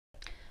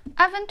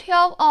iPhone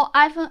 12 or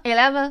iPhone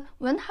 11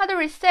 won't hard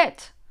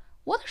reset.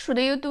 What should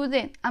you do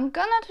then? I'm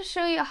gonna to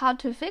show you how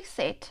to fix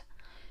it.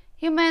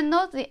 You may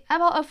know the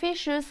Apple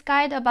official's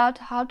guide about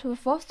how to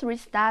force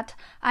restart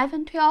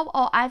iPhone 12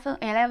 or iPhone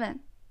 11.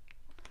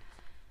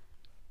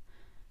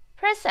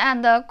 Press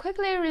and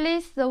quickly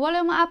release the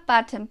volume up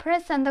button.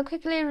 Press and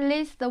quickly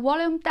release the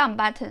volume down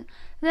button.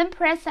 Then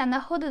press and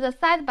hold the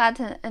side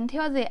button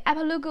until the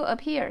Apple logo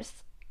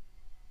appears.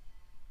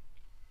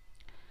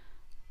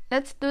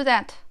 Let's do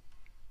that.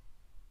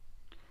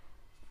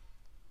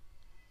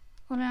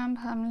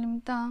 volume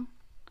down.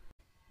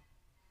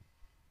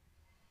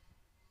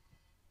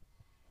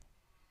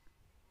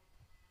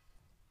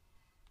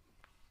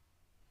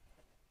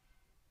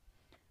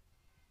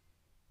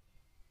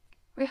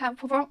 We have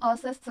performed a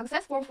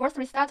successful force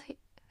restart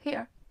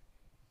here.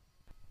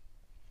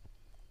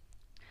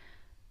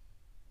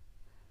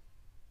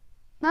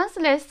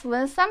 Nonetheless,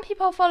 when some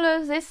people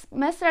follow this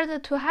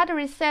method to hard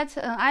reset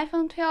an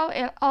iPhone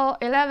 12 or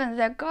 11,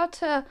 they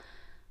got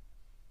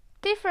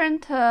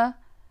different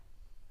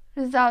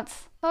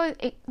results. So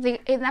the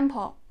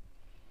example,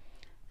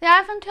 the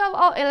iPhone 12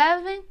 or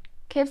 11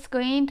 keeps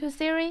going into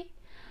Siri,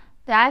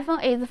 the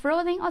iPhone is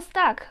frozen or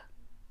stuck,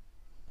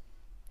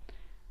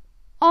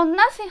 or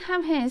nothing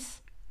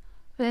happens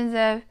when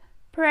they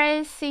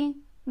pressing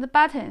the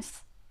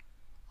buttons,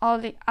 or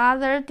the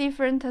other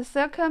different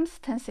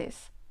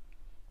circumstances.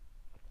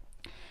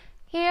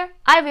 Here,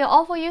 I will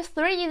offer you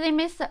 3 easy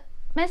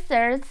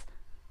methods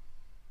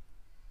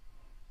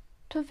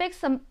to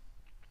fix the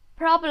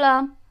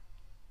problem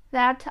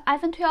that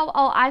iPhone 12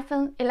 or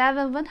iPhone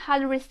 11 won't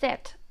hard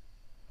reset.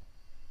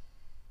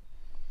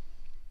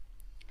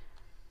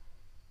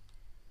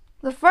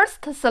 The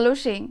first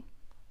solution,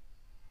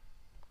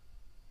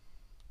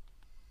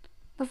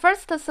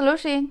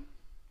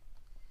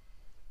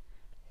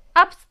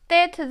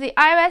 update the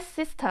iOS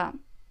system.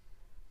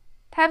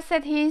 Tap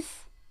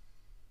Settings,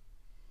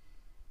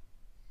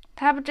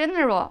 tap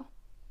General,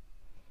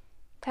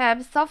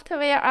 tap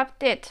Software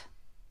Update.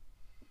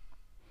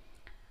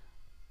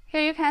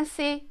 Here you can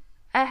see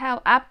I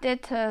have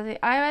updated the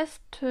iOS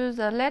to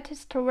the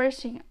latest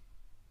version.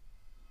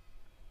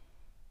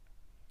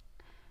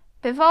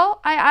 Before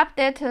I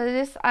update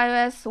this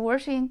iOS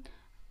version,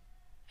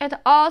 it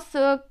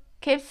also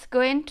keeps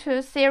going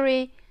to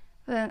Siri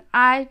when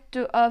I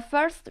do a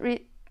forced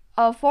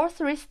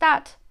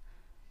restart,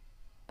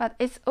 but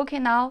it's okay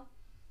now.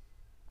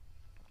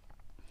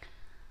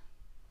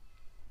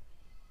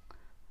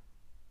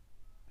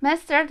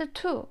 Method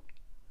 2.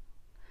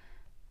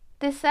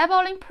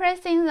 Disabling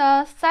pressing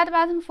the side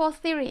button for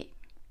Siri.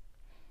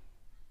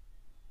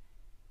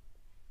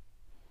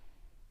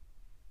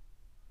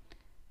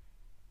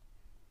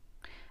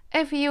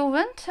 If you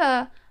want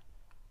to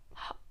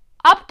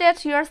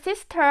update your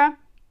system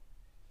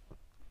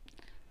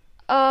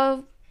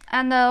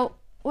and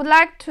would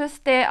like to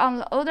stay on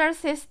the older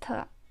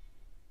system,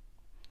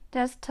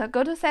 just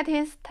go to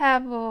Settings,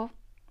 tab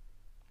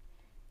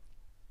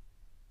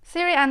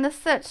Siri and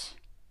search.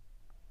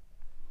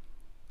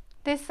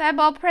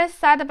 Disable press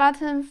side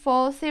button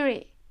for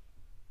Siri.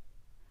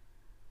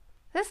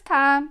 This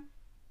time,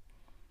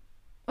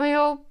 when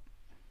you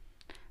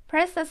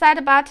press the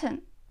side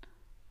button,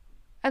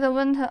 it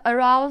won't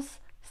arouse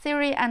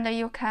Siri and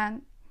you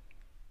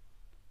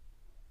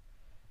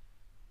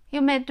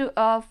may do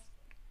a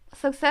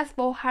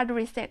successful hard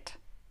reset.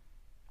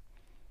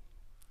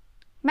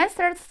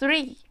 Method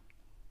 3.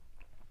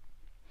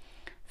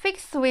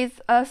 Fix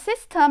with a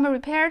system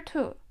repair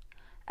tool.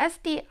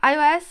 SD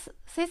iOS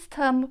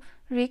System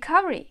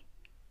Recovery.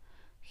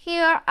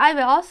 Here, I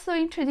will also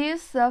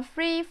introduce the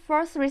free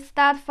force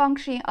restart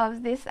function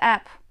of this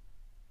app.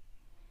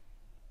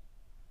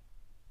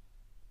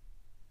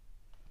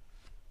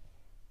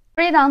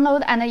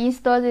 Re-download and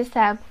install this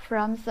app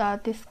from the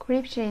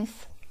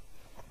descriptions.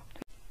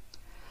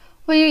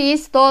 When you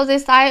install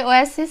this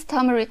iOS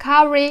System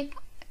Recovery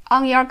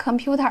on your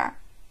computer,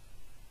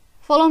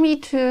 follow me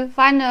to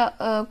find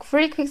a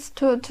free quick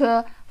tool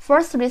to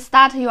first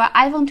restart your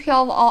iPhone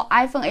 12 or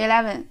iPhone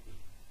 11.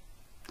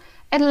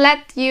 It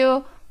lets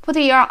you put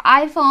your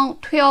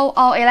iPhone 12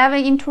 or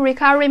 11 into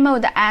recovery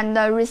mode and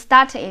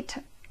restart it.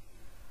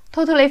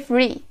 Totally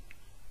free.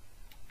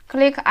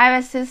 Click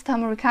iOS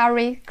System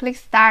Recovery, click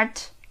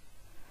Start.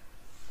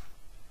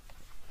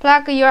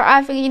 Plug your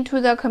iPhone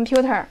into the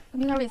computer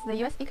with the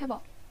USB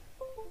cable.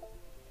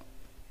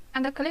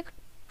 And click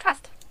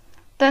Trust.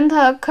 Then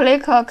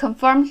click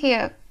Confirm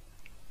here.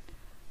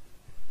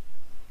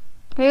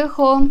 Click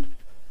Home.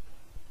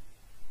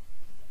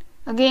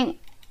 Again,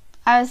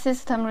 iOS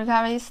System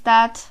Recovery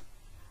Start.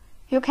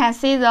 You can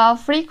see the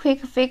free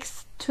quick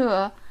fix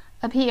tool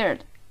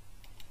appeared.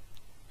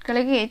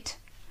 Click it.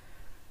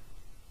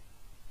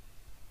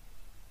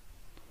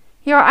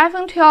 Your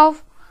iPhone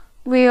 12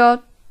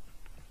 will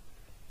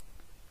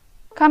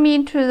come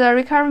into the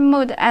recovery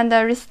mode and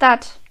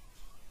restart.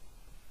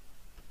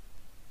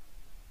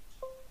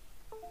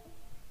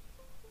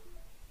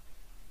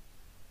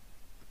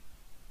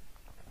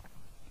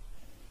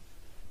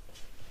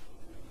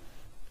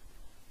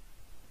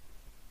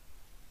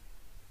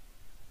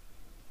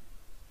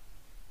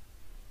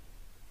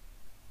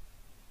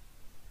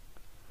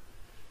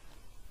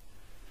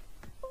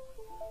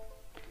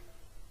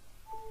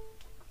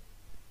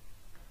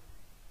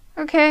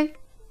 Okay.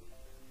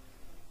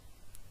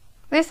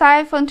 This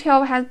iPhone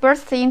 12 has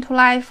burst into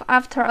life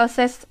after a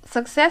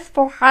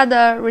successful hard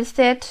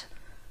reset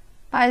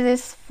by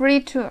this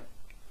free tool.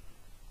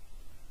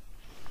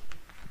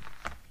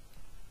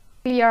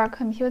 Your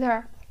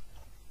computer.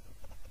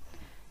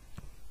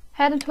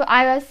 Head to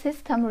iOS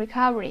system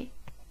recovery.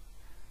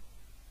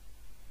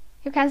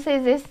 You can see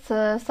this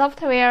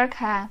software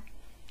can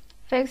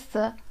fix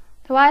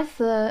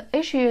device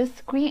issues,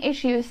 screen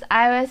issues,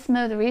 iOS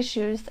mode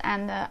issues,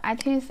 and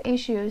iTunes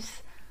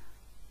issues.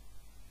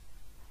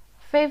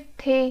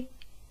 50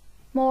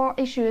 more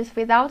issues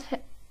without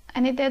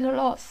any data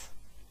loss.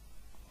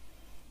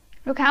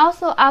 You can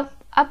also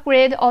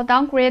upgrade or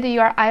downgrade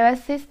your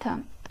iOS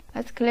system.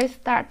 Let's click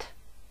Start.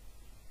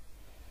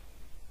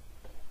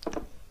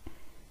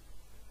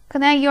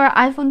 Connect your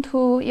iPhone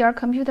to your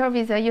computer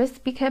with a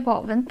USB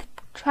cable. When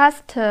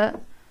trust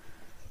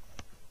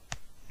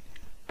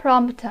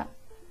prompt,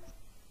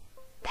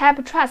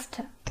 tap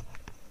Trust.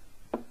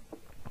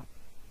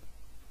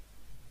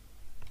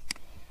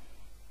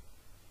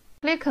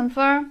 Click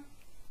Confirm.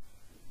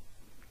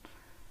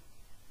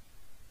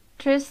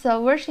 Choose the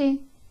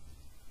version.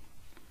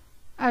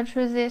 I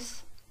choose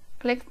this.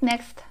 Click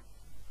Next.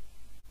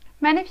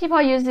 Many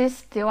people use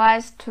this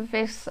device to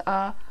fix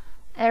a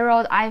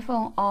errored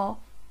iPhone or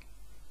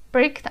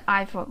break the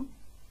iPhone.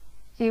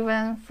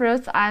 Even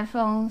freeze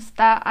iPhone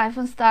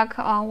stuck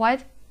on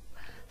white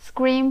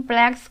screen,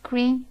 black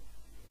screen.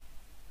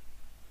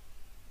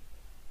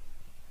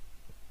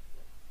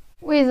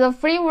 With the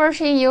free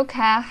version, you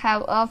can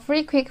have a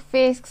free quick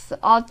fix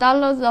or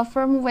download the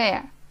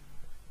firmware.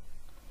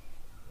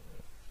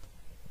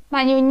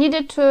 But you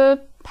need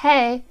to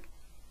pay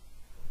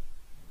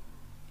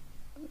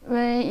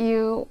when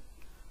you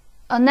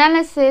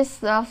analyze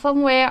the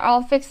firmware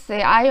or fix the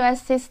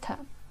iOS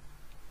system.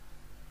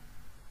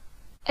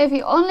 If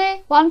you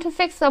only want to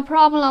fix the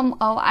problem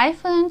of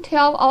iPhone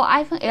 12 or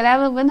iPhone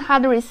 11 when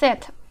hard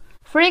reset,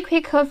 free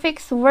quick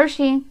fix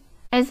version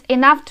is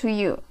enough to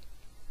you.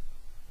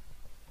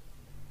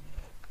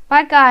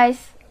 Bye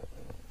guys.